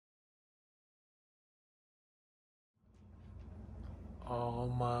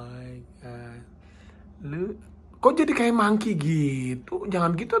Oh my god. Lu kok jadi kayak monkey gitu?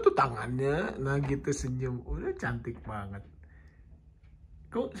 Jangan gitu tuh tangannya. Nah gitu senyum. Udah cantik banget.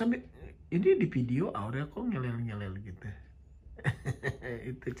 Kok sampai ini di video Aurel kok nyelel-nyelel gitu.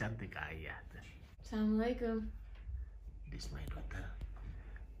 Itu cantik ayah. Assalamualaikum. This my daughter.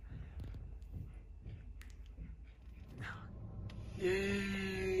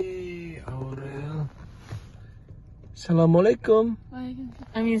 Yeay, Aurel. Assalamualaikum.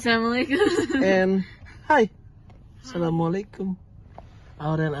 Assalamualaikum. And hi. Assalamualaikum.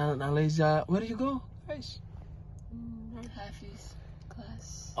 Aurel and Aliza, where do you go, guys? Hafiz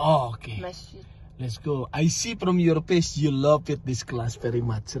class. Oh, okay. Masjid. Let's go. I see from your face you love it this class very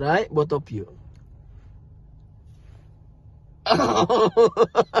much, right? Both of you.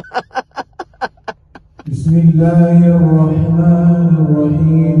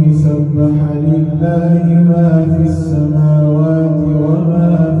 Bismillahirrahmanirrahim. Sabbaha lillahi ma fis samawati wa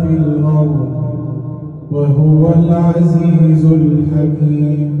ma fil ardh wa huwal azizul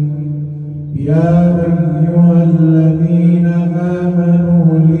hakim. Ya ayyuhalladzina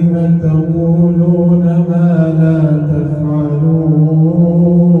amanu lima taquluna ma la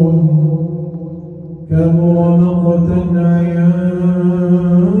taf'alun. Kabura maqtan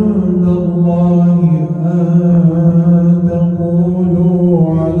 'inda Allahi an taqulu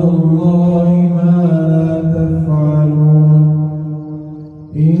 'ala Allahi ma la taf'alun.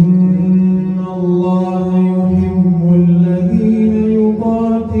 Inna Allaha yuhibbul ladzina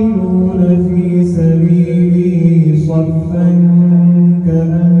yuqatiluna fi sabilihi saffan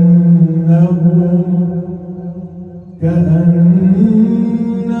ka'annahum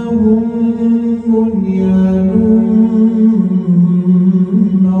bunyanun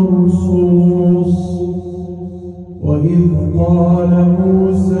marsus. Wa idh qala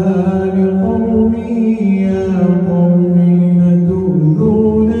Musa liqawmihi ya qawmi lima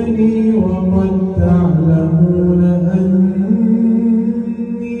tu'dhunani wa qad ta'lamuna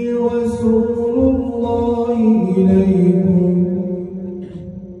anni rasulullahi ilaykum.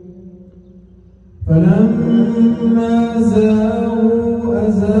 Falamma zaghu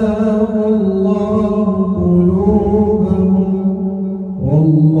azagha Allahu qulubahum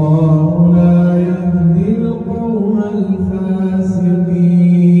wallahu la yahdi al-qawma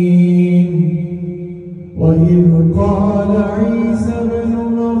al-fasiqin. Wa idh qala Isa ibn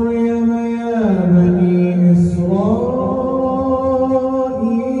Maryam ya bani Israil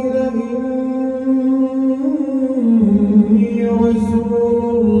inni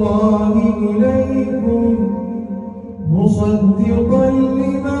rasulullahi ilaykum musaddiqan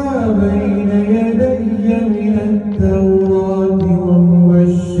lima bayna yadayya min at-tawrati wa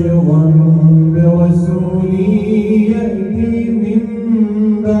mubashshiran bi rasulin ya'ti min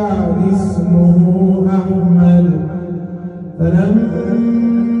ba'di ismuhu Ahmad.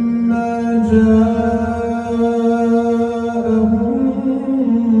 Falamma ja'ahum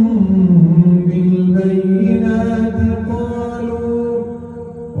bil bayyinati qalu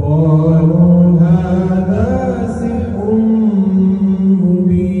hadha sihrun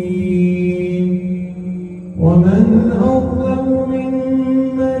mubin. Wa man adlamu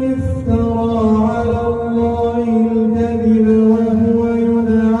mimman iftara 'ala Allahi al-kadhiba wa huwa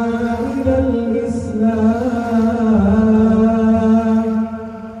yud'a ila al-islam.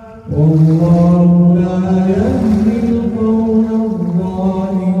 Wallahu la yahdi al-qawma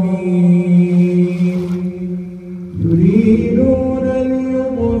adh-dhalimin. Yuriduna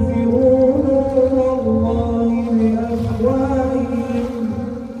liyutfi'u nura Allahi bi afwahihim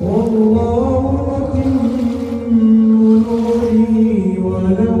wallahu mutimmu nurihi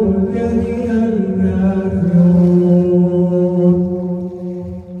walau kariha al-kafirun.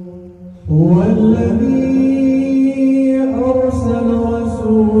 Huwa alladhi arsala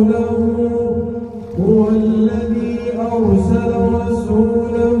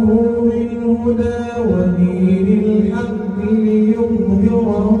rasulahu bil-huda wa dinil haqqi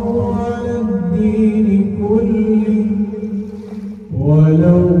liyudhhirahu 'ala ad-dini kullihi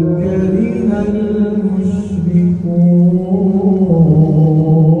walau kariha al-mushrikun.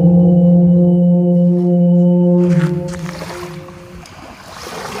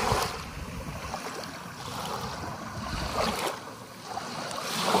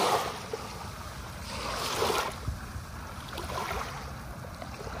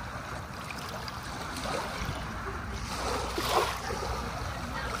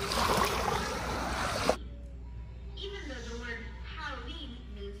 Even though the word Halloween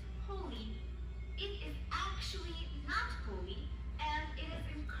means holy, it is actually not holy, and it is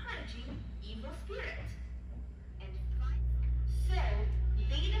encouraging evil spirits. And so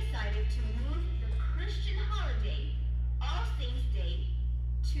they decided to move the Christian holiday All Saints Day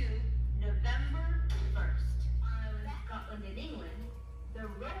to November 1st. In Scotland and England, the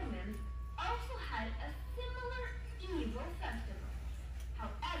Romans also had a similar evil festival.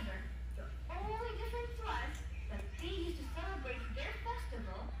 However, the only difference was that they used to celebrate their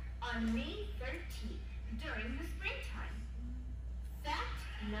festival on May 13th during the springtime. Fact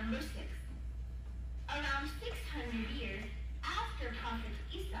number 6. Around 600 years after Prophet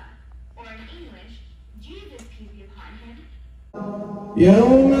Isa, or in English, Jesus, peace be upon him,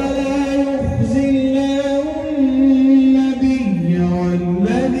 يوم لا يخزي الله النبي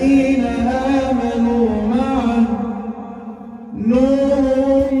والذين آمنوا معه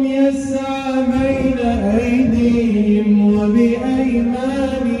نورهم يسعى بين أيديهم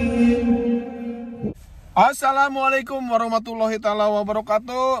وبأيمانهم. Assalamualaikum warahmatullahi taala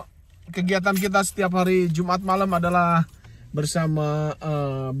wabarakatuh. Kegiatan kita setiap hari Jumat malam adalah bersama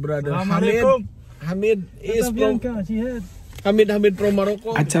brother Hamid is from Hamid from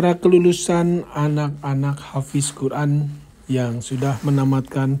Maroko. Acara kelulusan anak-anak Hafiz Quran yang sudah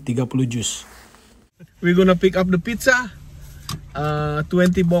menamatkan 30 juz. We gonna pick up the pizza, 20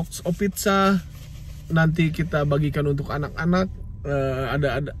 box of pizza. Nanti kita bagikan untuk anak-anak.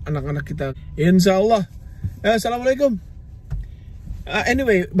 Ada anak-anak kita. Insyaallah. Assalamualaikum.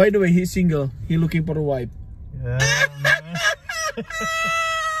 Anyway, by the way, he's single. He looking for a wife. Yeah,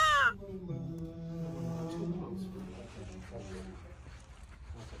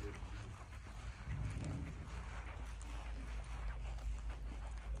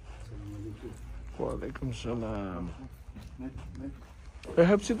 Waalaikumsalam.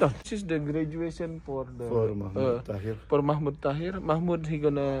 Have sit down. This is the graduation for Mahmud Tahir. For Mahmud Tahir. Mahmud he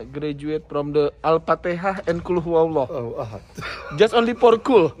gonna graduate from the Al-Fatihah and Kul Huwallah. Oh, ahad. Just only for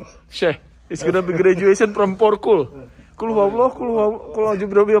Kul. Sheikh, it's gonna be graduation from for Kul. Kul Huwallah, Kul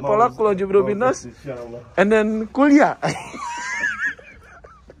Ajibrobi Apalak, Kul Ajibrobi Nas, and then kuliah.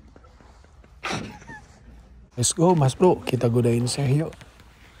 Let's go, Mas Bro. Kita godain Syekh yuk.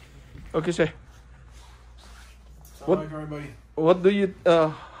 Okay, Syekh. What do you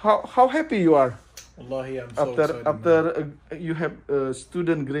how happy you are? Wallahi, I'm so excited. After you have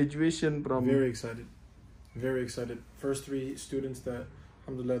student graduation from. Very excited. Very excited. First 3 students that,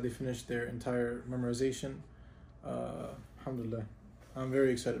 alhamdulillah, they finished their entire memorization. Alhamdulillah. I'm very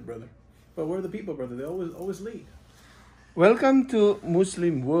excited, brother. But where are the people, brother? They always late. Welcome to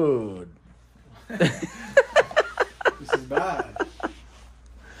Muslim world. This is bad.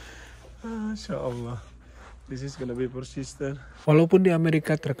 Insyaallah. This is gonna be persistent. Walaupun di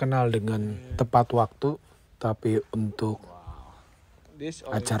Amerika terkenal dengan tepat waktu, tapi untuk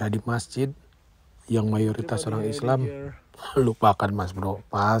acara di masjid yang mayoritas orang Islam, lupakan Mas Bro,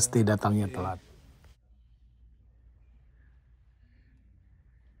 pasti datangnya telat.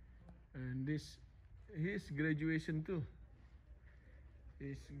 And this his graduation too.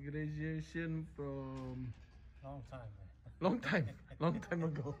 His graduation from long time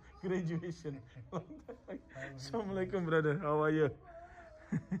ago. Graduation. Assalamualaikum, brother. How are you?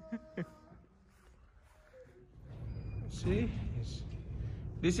 See,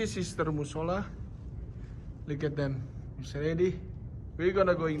 this is Sister Musola. Look at them. Is ready? We're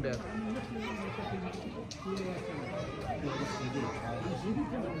gonna go in there.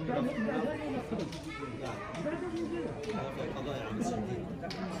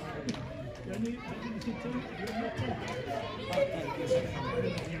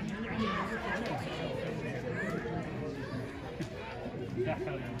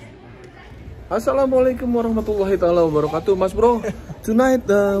 Assalamualaikum warahmatullahi taala wabarakatuh, Mas Bro. Tonight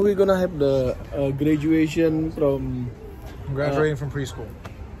we're gonna have the graduation from Graduating from preschool.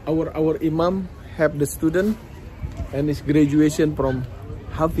 Our imam have the student and his graduation from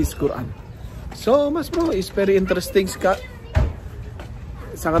Hafiz Quran. So Mas Bro, it's very interesting sekali.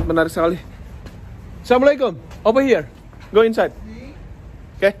 Sangat menarik sekali. Assalamualaikum. Over here. Go inside.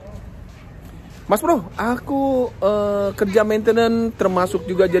 Okay. Mas Bro, aku kerja maintenance termasuk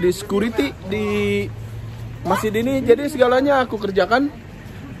juga jadi security di masjid ini. Jadi segalanya aku kerjakan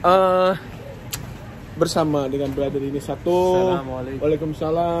bersama dengan brother ini satu.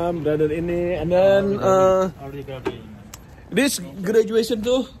 Waalaikumsalam, brother ini. And then this graduation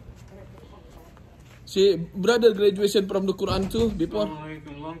too. Si brother graduation from the Quran too before.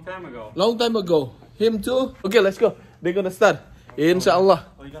 Long time ago. Him too. Okay, let's go. They're gonna start.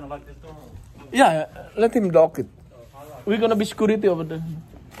 Insyaallah. Are you gonna lock this door? Yeah, let him lock it. We're gonna be security over there.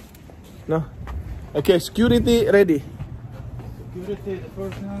 No. Okay, security ready. Security, the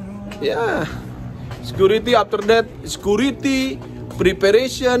first one. Yeah. Security after that, security,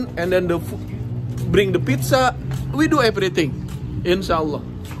 preparation, and then bring the pizza. We do everything. Insyaallah.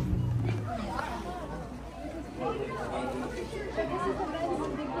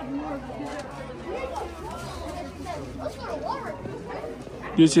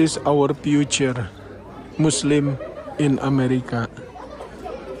 This is our future Muslim in America.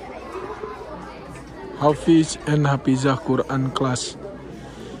 Hafiz and Hafizah Quran class.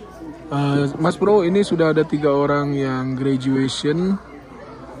 Mas bro, ini sudah ada 3 orang yang graduation.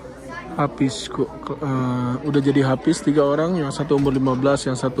 Hafiz udah jadi Hafiz 3 orang, yang satu umur 15,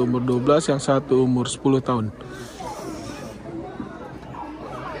 yang satu umur 12, yang satu umur 10 tahun.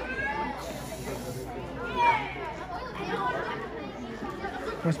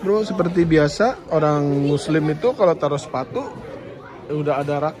 Mas bro, seperti biasa orang muslim itu kalau taruh sepatu udah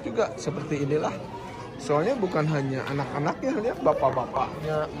ada rak juga seperti inilah. Soalnya bukan hanya anak-anaknya, lihat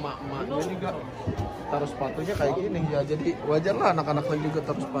bapak-bapaknya, emak-emaknya juga taruh sepatunya kayak gini ya. Jadi wajarlah anak-anaknya juga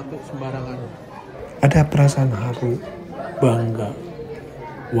taruh sepatu sembarangan. Ada perasaan haru, bangga,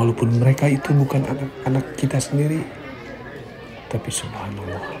 walaupun mereka itu bukan anak-anak kita sendiri. Tapi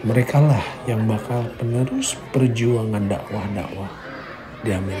subhanallah, merekalah yang bakal penerus perjuangan dakwah-dakwah di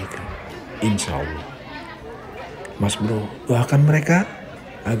Amerika, insya Allah. Mas bro, doakan mereka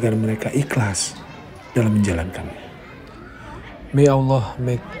agar mereka ikhlas dalam menjalankannya. May Allah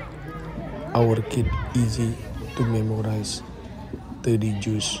make our kid easy to memorize 30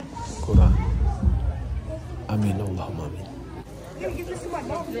 juz Quran. Amin, Allahumma amin.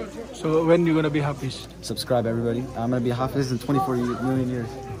 So when you gonna be Hafiz? Subscribe, everybody. I'm gonna be Hafiz in 24 million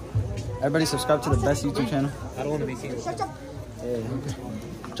years. Everybody subscribe to the best YouTube channel. I don't want to be seen. Hey,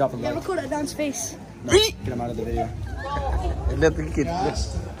 drop a like. Record it down his face. No, get him out of the video. Let the kid.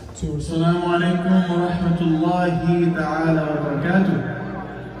 Yes. Assalamu alaikum wa rahmatullahi ta'ala wa barakatuh.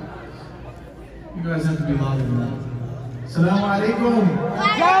 You guys have to be louder than that. Assalamu alaikum.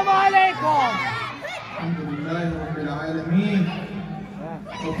 Assalamu alaikum. Alhamdulillahi rabbil alameen.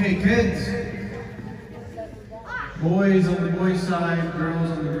 Okay, kids. Boys on the boys' side,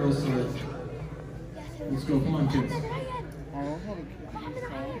 girls on the girls' side. Let's go. Come on, kids.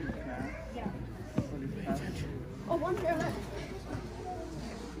 Oh, one there left.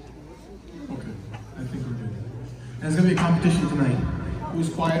 Okay, I think we're good. And it's gonna be a competition tonight. Who's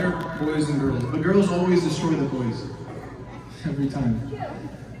quieter, boys and girls? The girls always destroy the boys. Every time.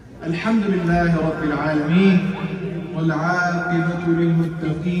 Alhamdulillahi rabbil alameen. والعاقبة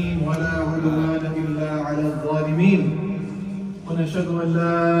للمتقين ولا عدوان إلا على الظالمين ونشهد أن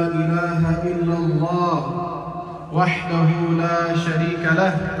لا إله إلا الله وحده لا شريك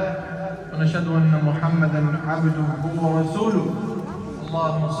له ونشهد أن محمدا عبده ورسوله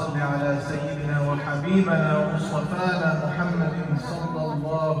اللهم صل على سيدنا وحبيبنا ومصطفانا محمد صلى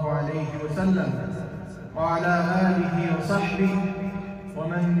الله عليه وسلم وعلى آله وصحبه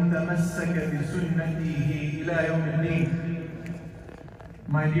ومن تمسك بسنته إلى يوم الدين.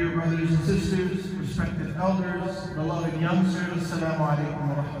 My dear brothers and sisters, respected elders, beloved youngsters, Assalamu Alaikum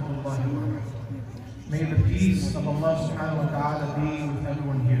wa rahmatullahi wa barakatuh. May the peace of Allah subhanahu wa ta'ala be with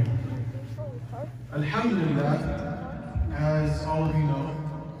everyone here. Alhamdulillah, as all of you know,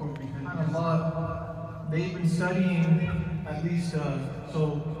 subhanAllah, they've been studying at least,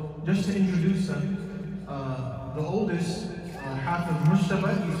 so just to introduce them, the oldest, Hafiz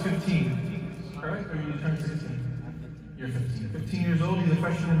Mustafa, he's 15, correct? Or you turned 16? You're 15. 15 years old, he's a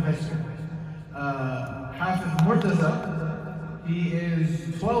freshman in high school. Hafiz Murtaza, he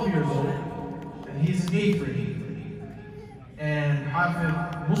is 12 years old, and he's in 8th grade. And Hafiz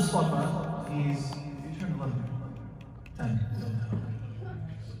Mustafa, he's, you turned 11. 10.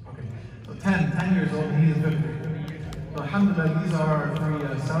 Okay, so 10 years old, and he's in 5th grade. So alhamdulillah, these are our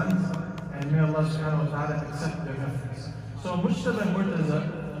 3 sons, and may Allah subhanahu wa ta'ala accept their efforts. So Mustafa and Murtaza,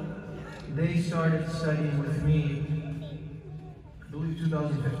 they started studying with me, I believe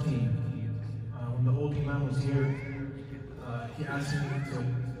 2015. When the old Imam was here, he asked me to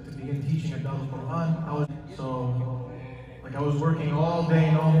begin teaching at Quran. I was working all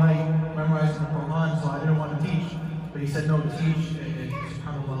day and all night memorizing the Quran, so I didn't want to teach. But he said, no, teach.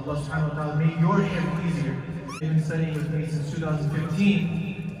 SubhanAllah, Allah subhanahu wa ta'ala made your hifz easier. They've been studying with me since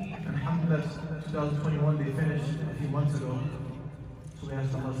 2015. And alhamdulillah, 2021 they finished a few months ago. So we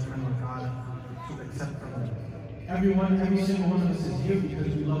asked Allah subhanahu wa ta'ala to accept from them. Every single one of us is here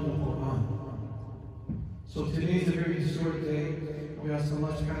because we love the Quran. So today is a very historic day. We ask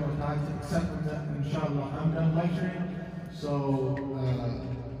Allah subhanahu wa ta'ala to accept from them, inshallah. I'm done lecturing, so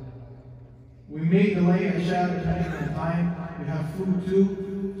we may delay Isha depending on the time. We have food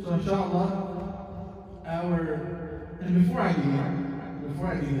too. So inshallah, and before I begin,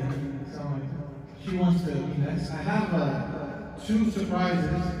 she wants to be next. I have 2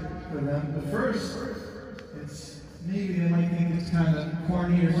 surprises for them. The first, maybe they might think it's kind of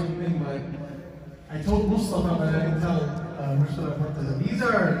corny or something, but I told Mustafa, but I didn't tell Mustafa. These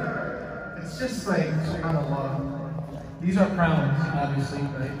are, it's just like, subhanAllah, These are crowns, obviously,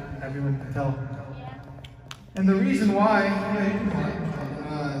 right? Everyone can tell. And the reason why,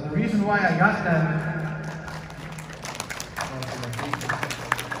 the reason why I got them,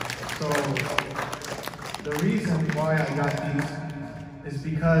 so the reason why I got these is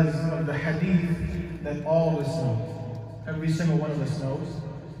because of the hadith that all of us know, every single one of us knows,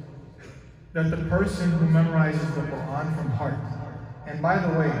 that the person who memorizes the Quran from heart, and by the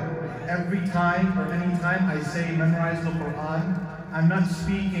way, every time or any time I say memorize the Quran, I'm not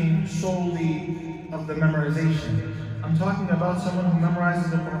speaking solely of the memorization. I'm talking about someone who memorizes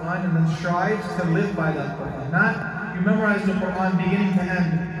the Quran and then strives to live by that Quran. Not you memorize the Quran beginning to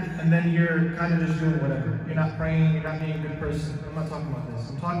end and then you're kind of just doing whatever. You're not praying, you're not being a good person. I'm not talking about this.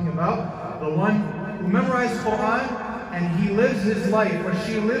 I'm talking about the one who memorizes Quran and he lives his life, or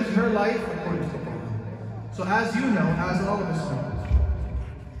she lives her life according to the Quran. So as you know, as all of us know,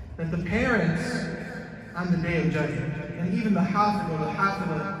 that the parents on the day of judgment, and even the Hafiz or the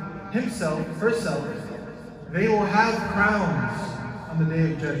Hafiz himself, herself, they will have crowns on the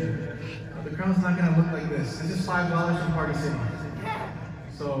day of judgment. Now, the crown's not going to look like this. This is $5 from Party City.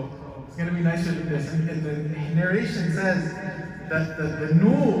 So it's going to be nicer than this. And the narration says that the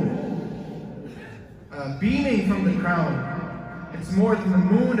nur beaming from the crown, it's more than the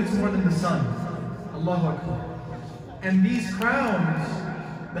moon, it's more than the sun. Allahu Akbar. And these crowns,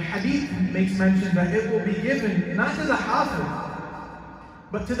 the hadith makes mention that it will be given not to the Hafiz,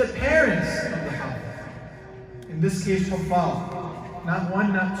 but to the parents of the Hafiz. In this case, Penghafal. Not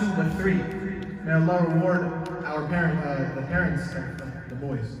one, not two, but three. May Allah reward our the parents of the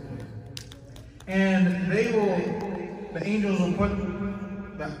boys. And they will, the angels will put,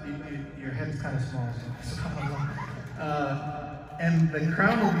 your head is kind of small, so and the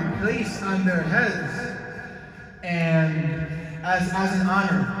crown will be placed on their heads, and as an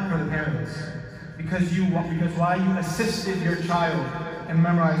honor for the parents, because why? You assisted your child in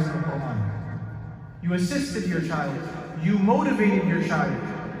memorizing the Quran. You assisted your child. You motivated your child.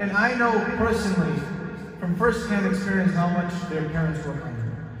 And I know personally, from first-hand experience, how much their parents work on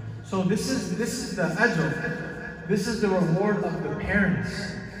them. So this is the ajr. This is the reward of the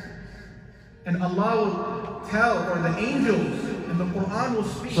parents. And Allah will tell, or the angels in the Quran will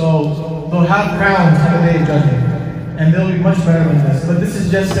speak. So they'll have crowns on the day of judgment. And they'll be much better than this. But this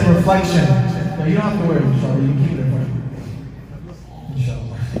is just a reflection. So you don't have to wear it, inshallah. You can keep it for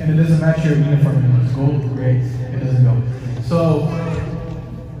inshallah. And it doesn't match your uniform. It's gold, gray. It doesn't go. So,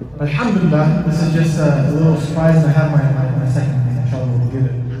 alhamdulillah, this is just a little surprise. And I have my second thing. Inshallah, we'll give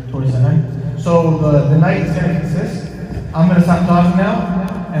it towards the night. So the night is going to consist. I'm going to stop talking now.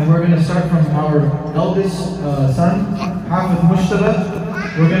 And we're going to start from our eldest son, Hafiz Mushtaba.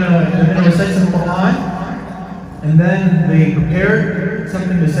 They're going to recite some Quran. And then they prepared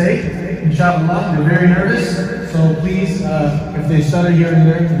something to say, inshallah. They're very nervous, so please, if they stutter here and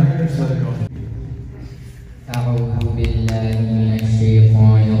there, just let it go. أعوذ بالله من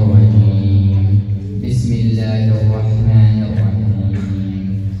الشيطان الرجيم. بسم الله الرحمن الرحيم.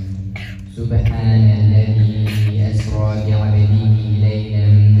 سبحان الذي أسرى بعبده ليلا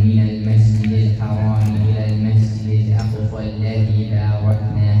من المسجد الحرام إلى المسجد الأقصى الذي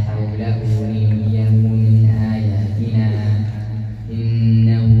باركنا حوله لنريه من آياتنا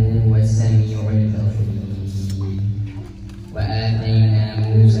إنه هو السميع البصير. وآتينا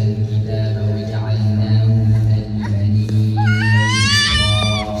موسى الكتاب وجعلناه هدى لبني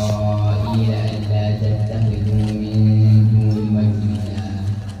إسرائيل ألا تتخذوا من دوني وكيلا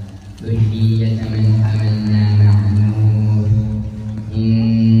ذرية من حملنا مع نوح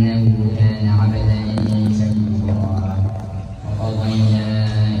إنه كان عبدا شكورا. وقضينا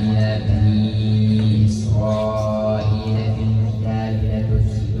إلى بني إسرائيل في الكتاب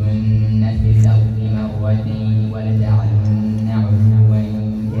لتفسدن في الأرض مرتين ولتعلن علوا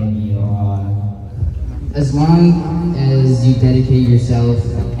كبيرا. As long as you dedicate yourself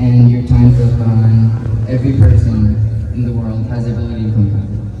and your time for Quran, every person in the world has the ability to become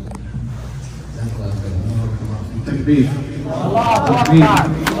Kafir. Takbir.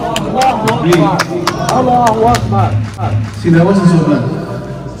 Allahu Akbar. See, that wasn't so bad.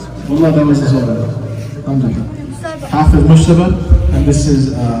 Wallah, that wasn't so bad. Alhamdulillah. Hafiz Mushtaba, and this is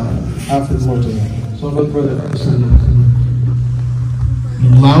Hafiz Murtaza. So, brother,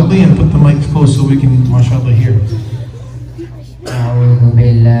 loudly and put the mic close so we can, mashallah, hear. أعوذ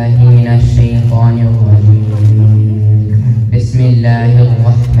بالله من الشيطان الرجيم. بسم الله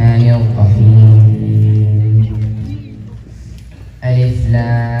الرحمن الرحيم. ألف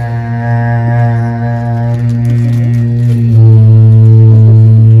لام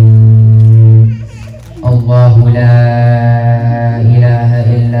الله لا إله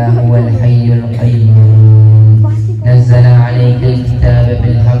إلا هو الحي القيوم نزل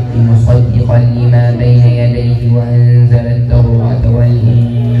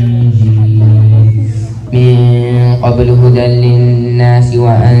قبل هدى للناس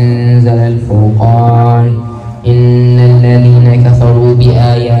وأنزل الفرقان إن الذين كفروا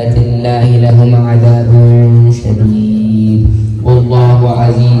بآيات الله لهم عذاب شديد والله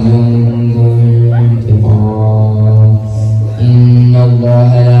عزيز ذو انتقام إن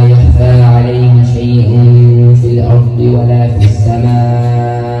الله لا يخفى عليه شيء في الأرض ولا في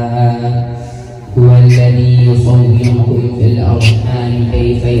السماء هو الذي يصوركم في الأرحام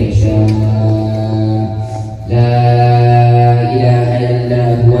كيف يشاء لا إله إلا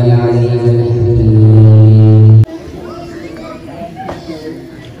هو العزيز الحكيم.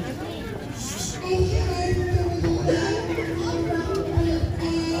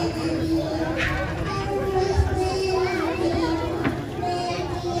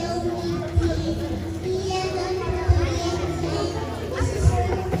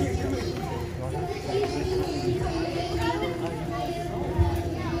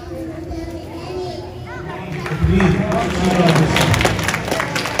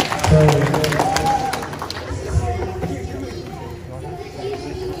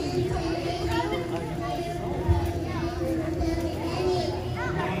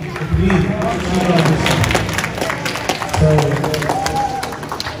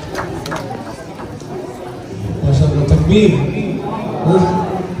 Takbir.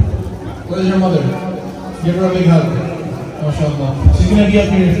 Where's your mother? Give her a big hug. MashaAllah. She's going to be up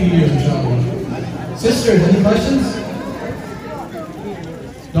here in a few years, inshallah. Sisters, any questions?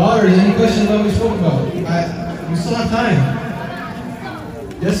 Daughters, any questions about what we spoke about? We still have time.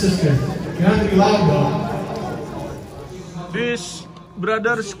 Yes, sister. You don't have to be loud, though. This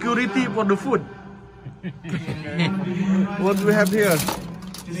brother security for the food. What do we have here?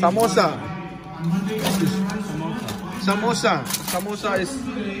 Samosa. Samosa. Samosa is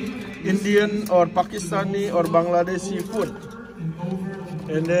Indian or Pakistani or Bangladeshi food.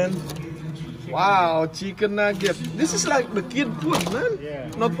 And then, wow, chicken nugget. This is like the kid food, man. Yeah.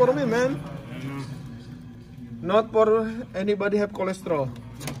 Not for me, man. Not for anybody have cholesterol.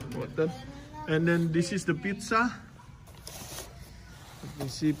 What that? And then this is the pizza. Let me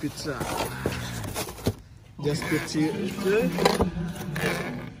see pizza. Just pizza.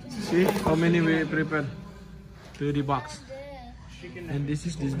 See how many we prepared? 30 bucks. And this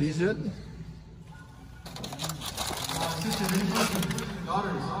is this dessert.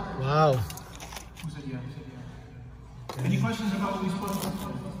 Wow. Any questions about what we spoke about?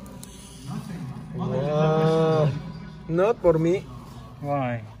 Nothing. Wow. Not for me.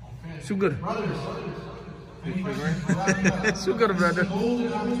 Why? Sugar. Sugar, brother.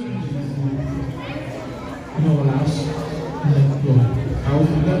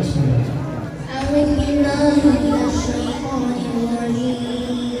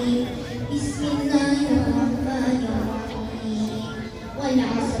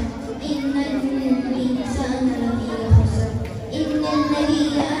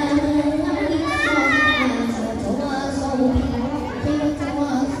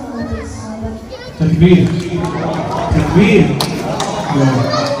 Takbir. Takbir.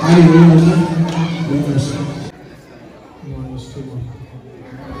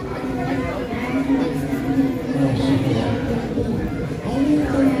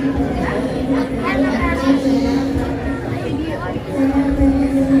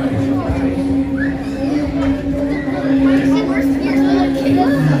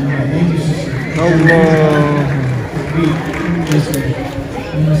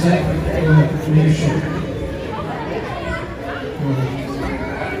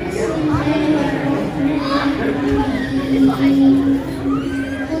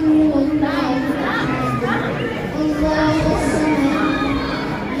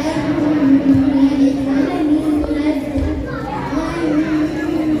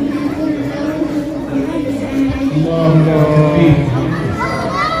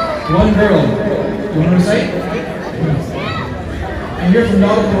 One girl. You want to recite? And you're from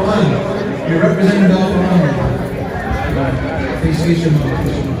Dal Quran. You're representing Dal Quran. Please face your mouth.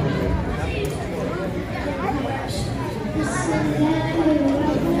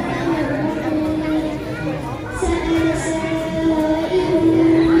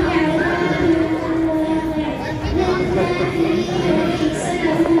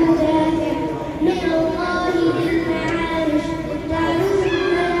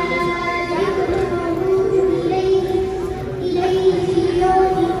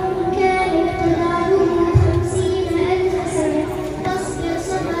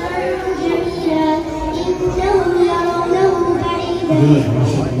 Good,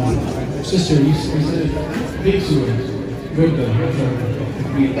 mashallah. Sister, you said big surah. Good though.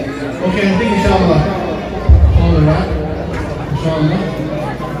 Okay, I think inshallah. All right. Inshallah.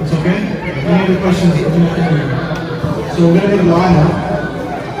 It's okay? Any other questions? So we're going to make dua now.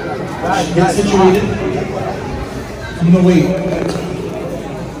 Get situated. I'm going to wait.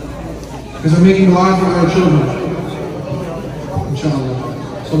 Because I'm making dua for our children. Inshallah.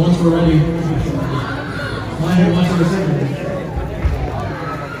 So once we're ready,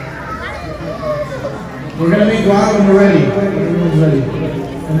 we're going to make dua when we're ready. Everyone's ready.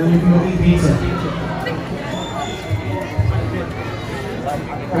 And then we can go eat pizza.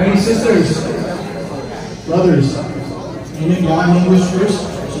 Ready, sisters? Brothers? You make dua in English first,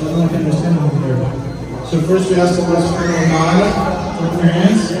 so that no one can understand over there. So first we ask Allah subhanahu wa ta'ala, open your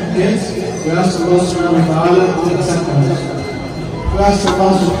hands, we ask Allah subhanahu wa ta'ala to accept us. We ask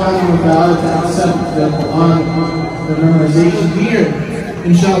Allah subhanahu wa ta'ala to accept the Quran, the memorization here.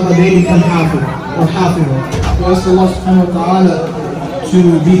 Inshallah they become Hafiz or Hafiza. We ask Allah subhanahu wa ta'ala to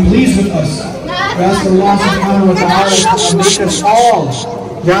be pleased with us. We ask Allah subhanahu wa ta'ala to make us all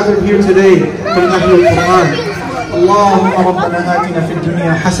gathered here today from Ahlul Quran. اللهم ربنا آتنا في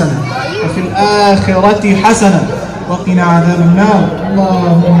الدنيا حسنة وفي الآخرة حسنة وقنا عذاب النار.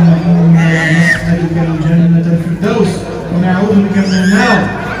 اللهم إنا نسألك الجنة الفردوس ونعوذ بك من النار.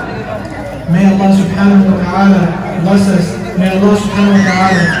 May Allah subhanahu wa ta'ala bless us. May Allah subhanahu wa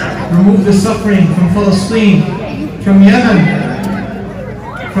ta'ala remove the suffering from Palestine, from Yemen,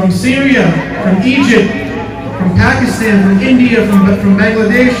 from Syria, from Egypt, from Pakistan, from India, from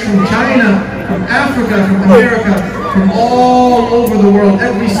Bangladesh, from China, from Africa, from America, from all over the world,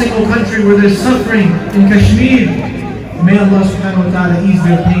 every single country where there's suffering, in Kashmir. May Allah subhanahu wa ta'ala ease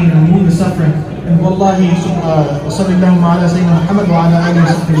their pain and remove the suffering. And wallahi, sallallahu ala sayyidina Muhammad wa ala alihi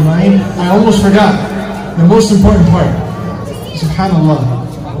wa sahbihi. I almost forgot the most important part. Subhanallah.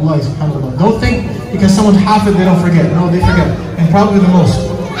 Wallahi, subhanallah. Don't think because someone's Hafiz they don't forget. No, they forget. And probably the most.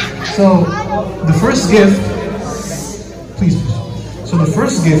 So, the first gift, please. So the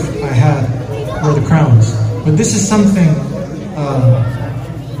first gift I had were the crowns. But this is something,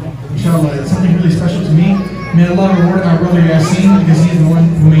 inshallah, it's something really special to me. May Allah reward our brother Yasin because he's the one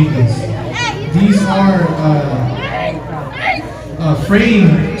who made this. These are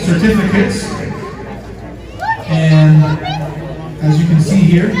frame certificates. And as you can see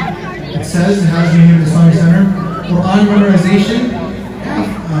here, it says, it has me here in the Islamic Center, Quran memorization,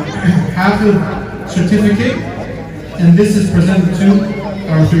 Hafiz certificate, and this is presented to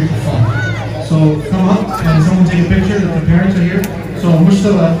our three Kafir. So come up and someone take a picture that the parents are here. So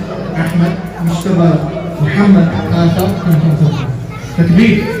Mushtaba Ahmed, Mushtaba Muhammad,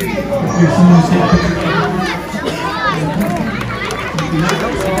 Takbir. If someone take a picture.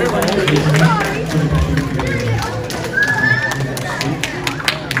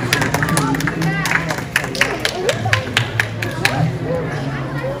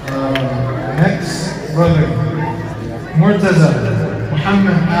 Next brother, Murtaza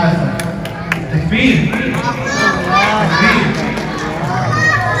Muhammad Hafiz. Takbir. Takbir.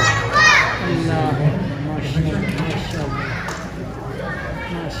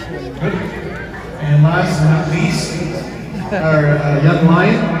 Good. And last but not least, our young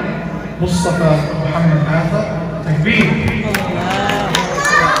lion, Mustafa Muhammad Hafiz. Takbir.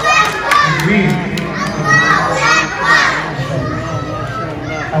 Takbir.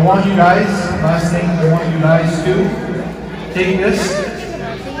 I want you guys, last thing, I want you guys to take this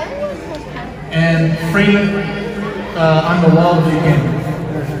and frame it on the wall if you can.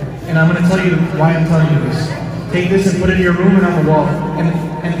 And I'm going to tell you why I'm telling you this. Take this and put it in your room and on the wall.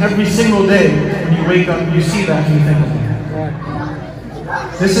 And every single day when you wake up, you see that and you think of it.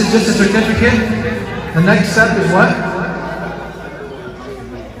 This is just a certificate. The next step is what?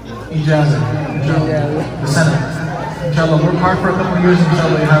 Ijazah. The Senate. Inshallah, work hard for a couple of years,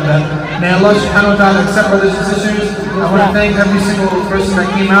 inshallah you have that. May Allah subhanahu wa ta'ala accept, brothers and sisters. I want to thank every single person that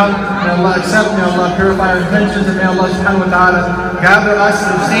came out. May Allah accept, may Allah purify our intentions, and may Allah subhanahu wa ta'ala gather us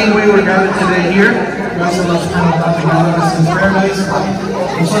in the same way we're gathered today here. May Allah subhanahu wa ta'ala gather us in paradise.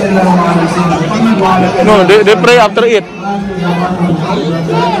 No, they pray after it.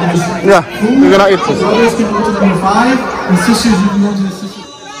 Yeah, we're gonna eat. Brothers can go to number 5, and sisters you can go to the sisters.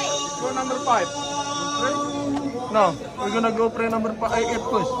 Go number 5. No, we're gonna go pray number 8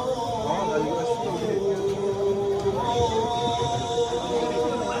 first.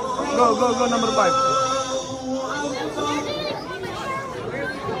 Go number 5.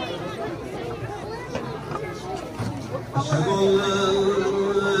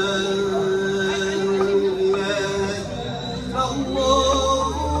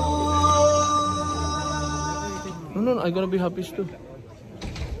 No, I'm gonna be happy too.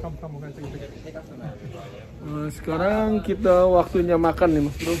 Come, we're gonna take a picture. Sekarang kita waktunya makan nih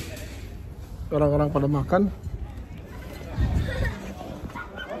mas bro. Orang-orang pada makan.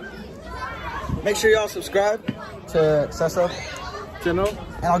 Make sure y'all subscribe to Cecil, Channel.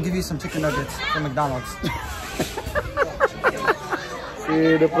 and I'll give you some chicken nuggets from McDonald's.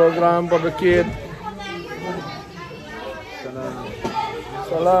 See the program for the kid.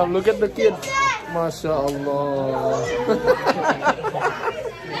 Salam. Look at the kid. Masya Allah.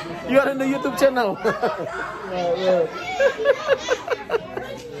 You are in the YouTube channel.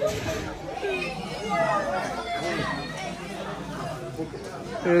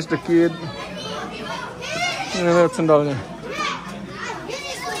 Here's the kid. Ini lihat sendalnya.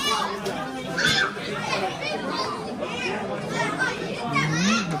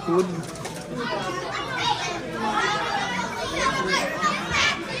 The food.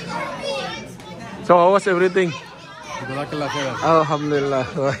 So how was everything? Alhamdulillah.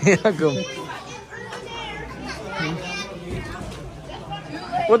 Waalaikum.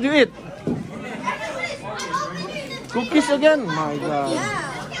 What do you eat? Cookies again? My God.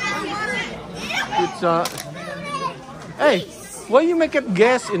 Pizza. Hey, why you make it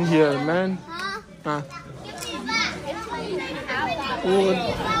gas in here, man? Huh? Food.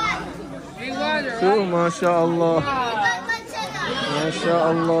 Oh, Masya Allah. Masya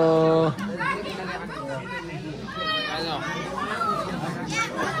Allah.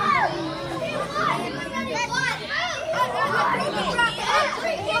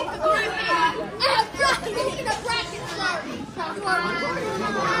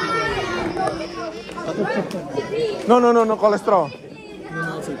 No cholesterol.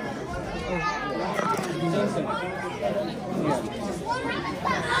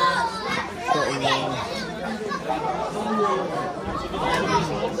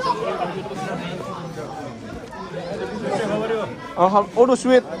 Oh, no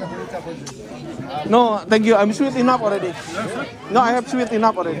sweet. No, thank you. I'm sweet enough already. No, I have sweet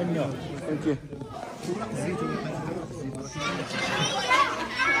enough already. Thank you.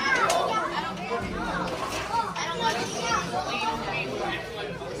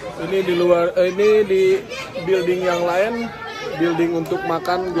 Ini di luar, ini di building yang lain, building untuk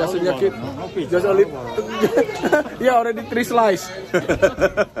makan biasanya kita just only, ya already 3 slice.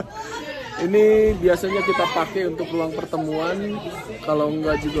 Ini biasanya kita pakai untuk ruang pertemuan, kalau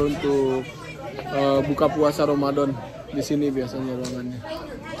enggak juga untuk buka puasa Ramadan. Di sini biasanya ruangannya.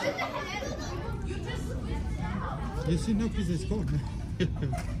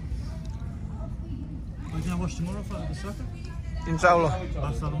 Insya Allah.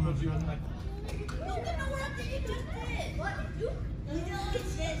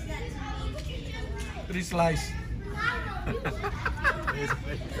 Three slice.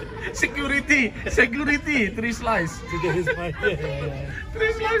 Security, 3 slice. 3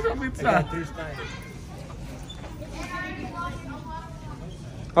 slice of pizza.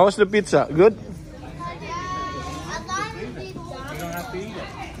 How was the pizza? Good?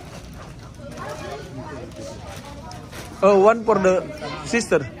 Oh, one for the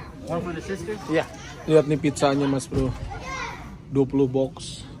sister. One for the sister? Ya, lihat nih pizzanya Mas Bro. 20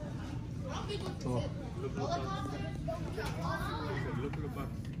 box. Tuh.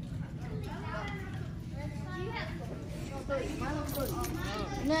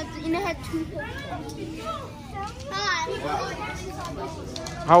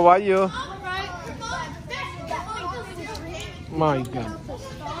 How are you? My God.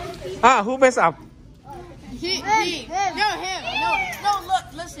 Who messed up? Him. No, look,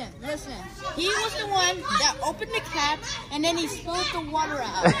 listen. He was the one that opened the cap and then he spilled the water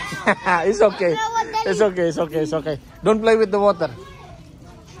out. It's okay. It's okay. Don't play with the water.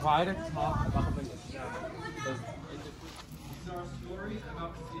 Why? These are stories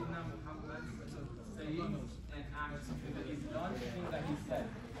about Sayyidina Muhammad's sayings and acts that he's done, things that he said,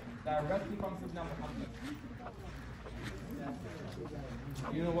 directly from Sayyidina Muhammad.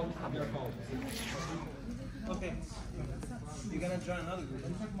 You know what they're called. Okay. You're gonna join another group.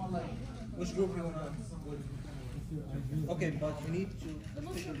 Which group you wanna go to? Okay, but you need to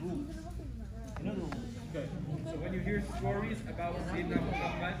pick a group. Okay. So when you hear stories about Sayyidina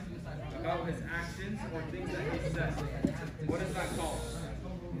Muhammad, about his actions or things that he said, what is that called?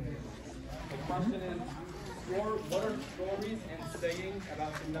 The question is, what are stories and sayings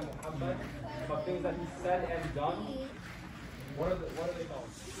about Sayyidina Muhammad, about things that he said and done? What are they called?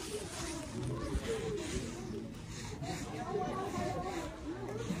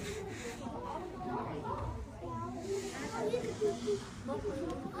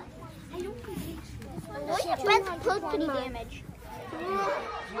 Let's post pretty damage.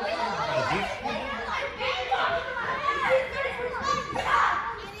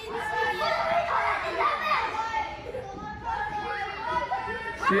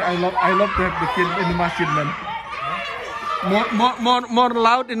 See, I love to have the kid in the masjid, man. More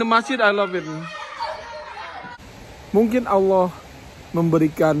loud in the masjid. I love it. Mungkin Allah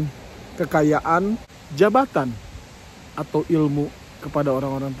memberikan kekayaan, jabatan, atau ilmu kepada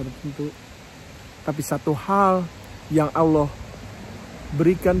orang-orang tertentu. Tapi satu hal yang Allah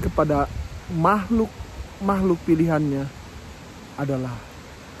berikan kepada makhluk pilihannya adalah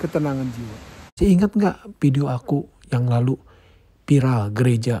ketenangan jiwa. Ingat nggak video aku yang lalu viral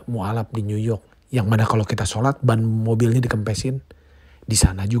gereja mualaf di New York, yang mana kalau kita sholat ban mobilnya dikempesin? Di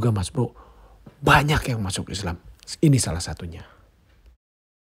sana juga mas bro, banyak yang masuk Islam. Ini salah satunya.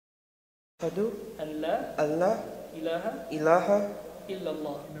 Allah ilaha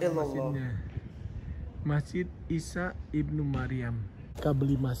illallah. Masjid Isa Ibnu Maryam. Kita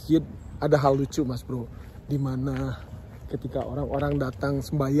beli masjid, ada hal lucu mas bro, dimana ketika orang-orang datang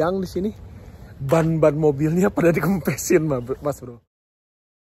sembahyang di sini, ban mobilnya pada dikempesin mas bro.